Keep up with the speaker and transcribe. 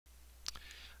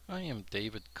I am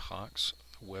David Cox,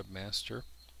 webmaster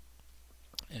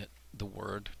at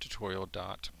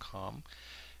TheWordTutorial.com,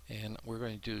 and we're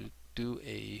going to do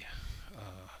a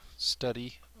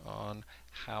study on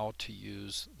how to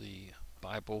use the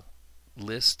Bible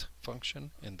list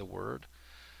function in the Word.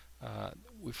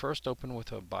 We first open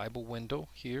with a Bible window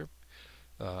here.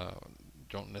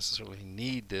 Don't necessarily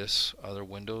need this other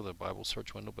window, the Bible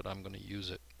search window, but I'm going to use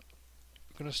it.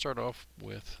 I'm going to start off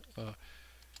with,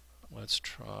 let's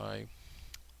try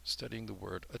studying the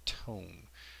word atone.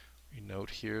 We note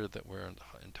here that we're in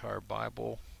the entire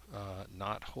Bible,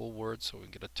 not whole words, so we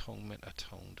get atonement,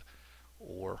 atoned,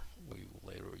 or we will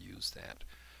later use that.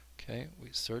 Okay,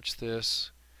 we search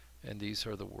this, and these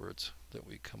are the words that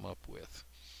we come up with.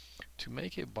 To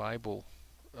make a Bible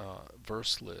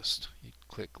verse list, you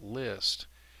click list,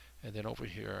 and then over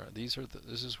here, this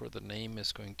is where the name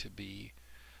is going to be.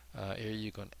 Here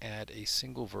you're going to add a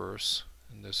single verse,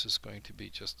 and this is going to be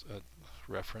just a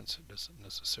reference. It doesn't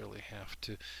necessarily have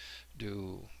to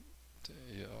do,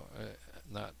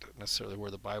 not necessarily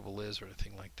where the Bible is or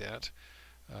anything like that.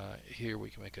 Here we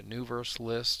can make a new verse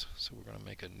list, so we're going to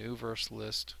make a new verse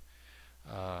list.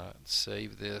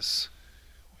 Save this.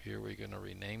 Here we're going to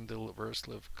rename the verse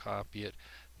list, copy it,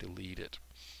 delete it.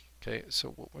 Okay, so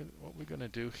what we're going to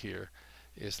do here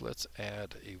is let's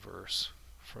add a verse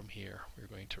from here. We're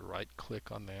going to right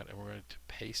click on that and we're going to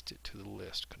paste it to the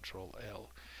list, Control L.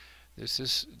 This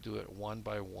is do it one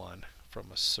by one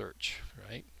from a search,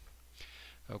 right?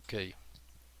 Okay,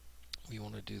 we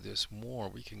want to do this more.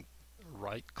 We can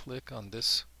right click on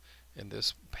this in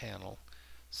this panel,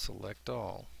 select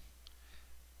all,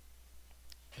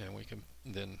 and we can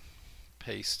then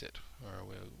paste it, or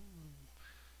we'll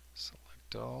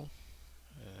select all.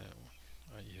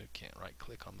 You can't right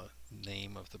click on the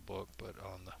name of the book, but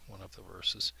on one of the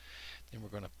verses. Then we're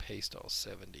going to paste all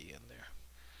 70 in there.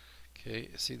 Okay,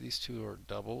 see these two are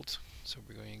doubled, so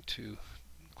we're going to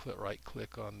right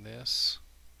click on this.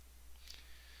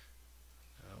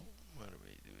 Now, what are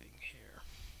we doing here?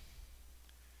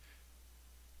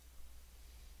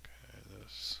 Okay,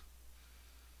 this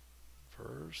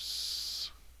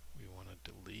verse, we want to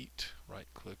delete.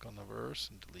 Right click on the verse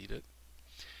and delete it.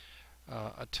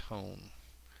 Atone.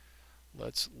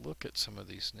 Let's look at some of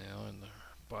these now in the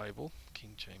Bible,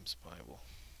 King James Bible.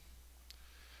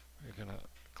 We're going to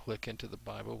click into the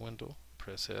Bible window,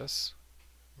 press S.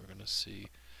 We're going to see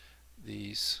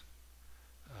these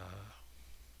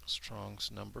Strong's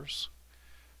numbers.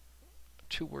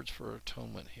 Two words for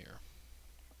atonement here: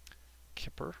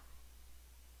 kippur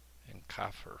and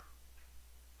kafir.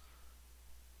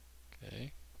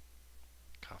 Okay,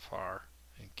 kafar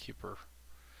and kippur.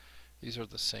 These are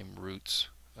the same roots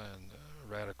and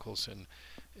radicals in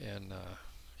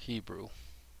Hebrew.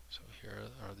 So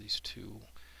here are these two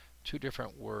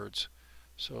different words.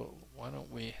 So why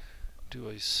don't we do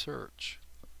a search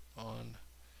on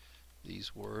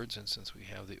these words, and since we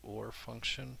have the OR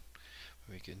function,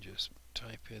 we can just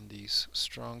type in these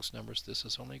Strong's numbers. This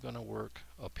is only going to work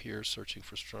up here searching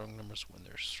for strong numbers when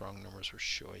their strong numbers are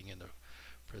showing in the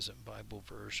present Bible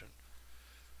version.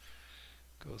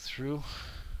 Go through.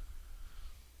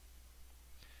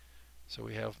 So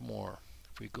we have more.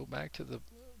 If we go back to the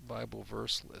Bible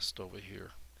verse list over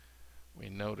here, we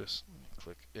notice,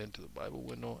 click into the Bible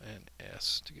window and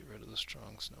S to get rid of the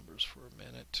Strong's numbers for a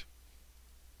minute.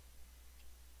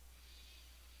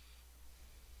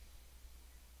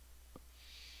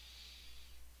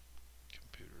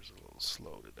 Computer's a little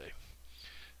slow today.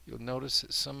 You'll notice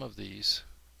that some of these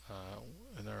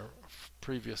in our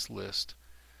previous list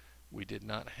we did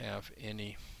not have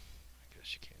any. I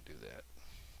guess you can't do that.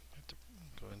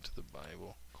 Go into the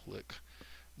Bible, click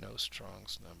no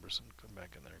Strong's numbers, and come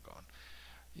back and they're gone.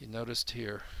 You noticed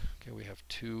here, okay, we have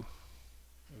two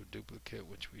duplicate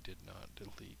which we did not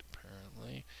delete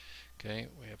apparently. Okay,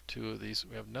 we have two of these.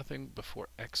 We have nothing before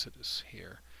Exodus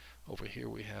here. Over here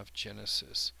we have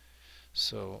Genesis.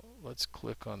 So let's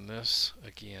click on this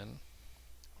again.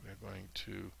 We're going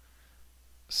to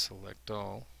select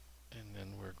all, and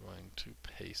then we're going to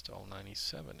paste all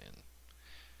 97 in.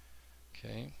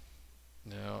 Okay.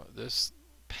 Now this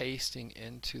pasting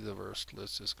into the verse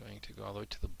list is going to go all the way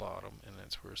to the bottom, and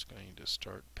that's where it's going to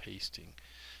start pasting.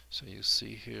 So you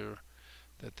see here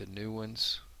that the new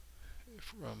ones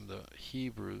from the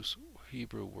Hebrew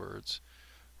words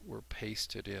were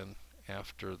pasted in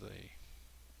after the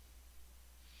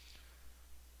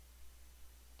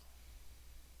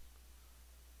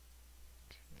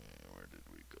where did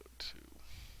we go to?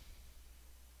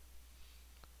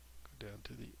 Go down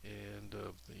to the end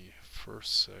of the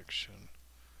first section.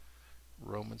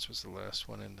 Romans was the last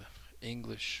one in the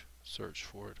English search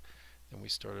for it. Then we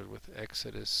started with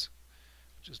Exodus,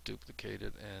 just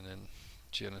duplicated, and then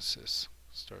Genesis.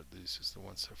 These is the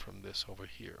ones that are from this over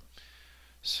here.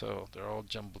 So they're all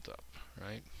jumbled up,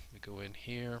 right? We go in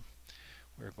here.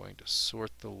 We're going to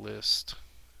sort the list.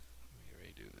 Let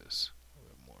me redo this a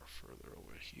little bit more further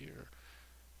over here.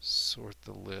 Sort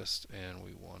the list, and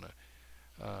we want to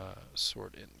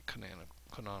sort in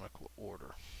canonical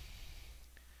order.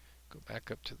 Go back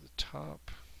up to the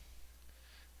top,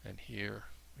 and here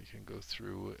we can go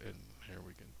through, and here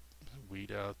we can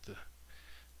weed out the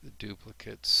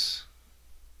duplicates.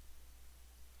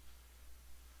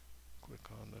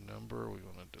 Click on the number. We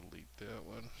want to delete that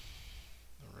one,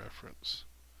 the reference.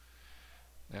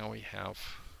 Now we have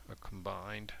a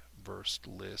combined verse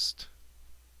list.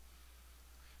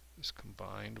 This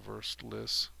combined verse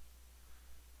list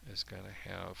is going to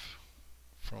have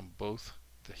from both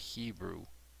the Hebrew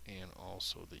and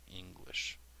also the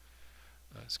English.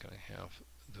 It's going to have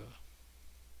the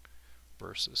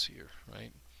verses here,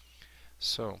 right?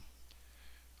 So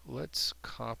let's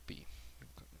copy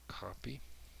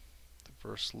the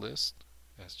verse list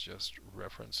as just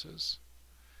references.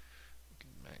 We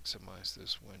can maximize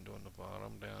this window in the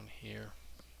bottom down here.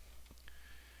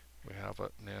 We have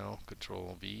it now,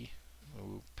 Control V.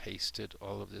 We'll pasted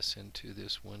all of this into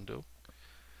this window.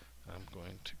 I'm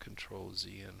going to Control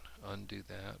Z and undo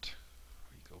that.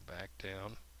 We go back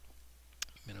down,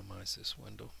 minimize this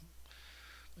window,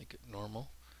 make it normal.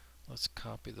 Let's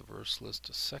copy the verse list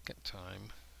a second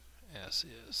time as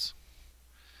is.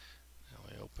 Now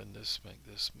I open this,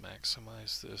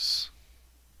 maximize this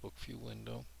book view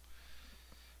window,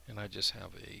 and I just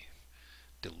have a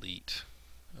delete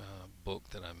book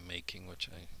that I'm making, which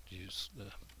I use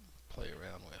to play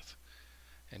around with.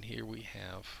 And here we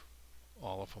have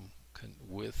all of them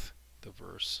with the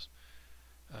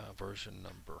version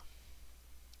number,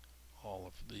 all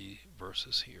of the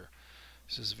verses here.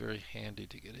 This is very handy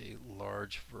to get a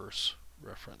large verse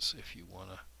reference if you want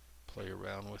to play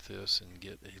around with this and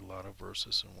get a lot of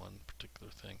verses in one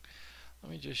particular thing.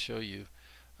 Let me just show you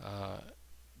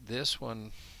this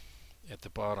one at the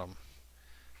bottom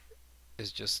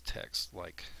is just text,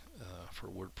 like for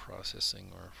word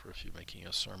processing, or for if you're making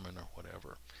a sermon or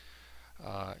whatever.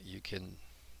 You can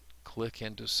click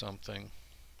into something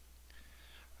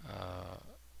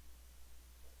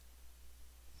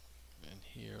and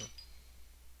here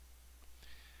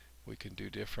we can do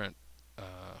different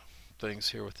things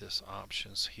here with this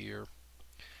options here.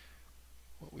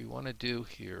 What we want to do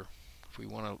here, if we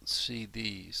want to see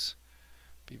these,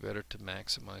 be better to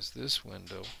maximize this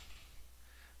window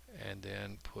and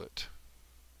then put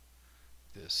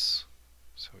this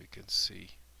so we can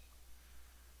see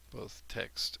both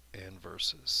text and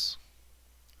verses.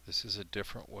 This is a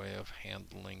different way of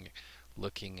handling,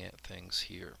 looking at things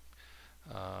here.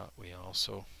 We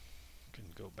also can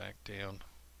go back down,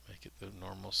 make it the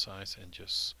normal size, and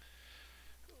just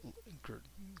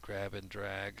grab and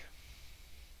drag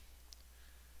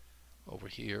over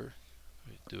here.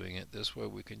 Doing it this way,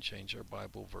 we can change our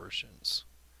Bible versions,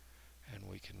 and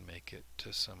we can make it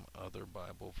to some other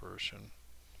Bible version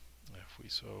if we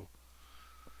so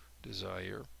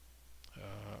desire.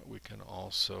 We can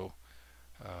also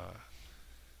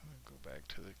go back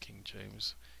to the King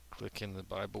James, click in the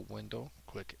Bible window,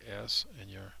 click S,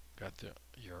 and you're got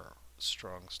your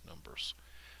Strong's numbers.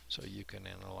 So you can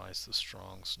analyze the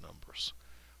Strong's numbers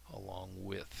along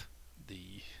with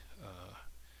the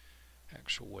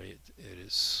actual way it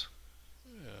is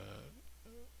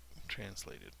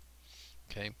translated.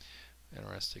 Okay,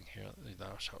 interesting here.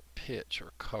 Thou shalt pitch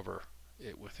or cover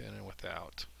it within and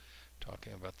without.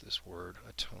 Talking about this word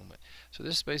atonement. So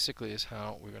this basically is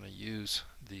how we're going to use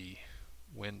the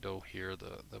window here,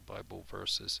 the Bible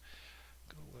verses.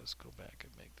 Let's go back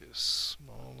and make this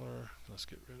smaller. Let's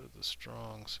get rid of the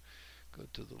Strongs. Go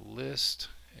to the list,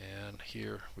 and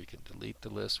here we can delete the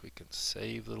list. We can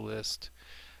save the list.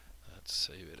 Let's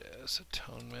save it as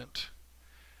atonement,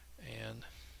 and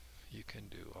you can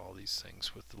do all these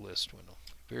things with the list window.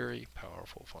 Very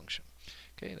powerful function.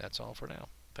 Okay, that's all for now.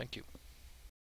 Thank you.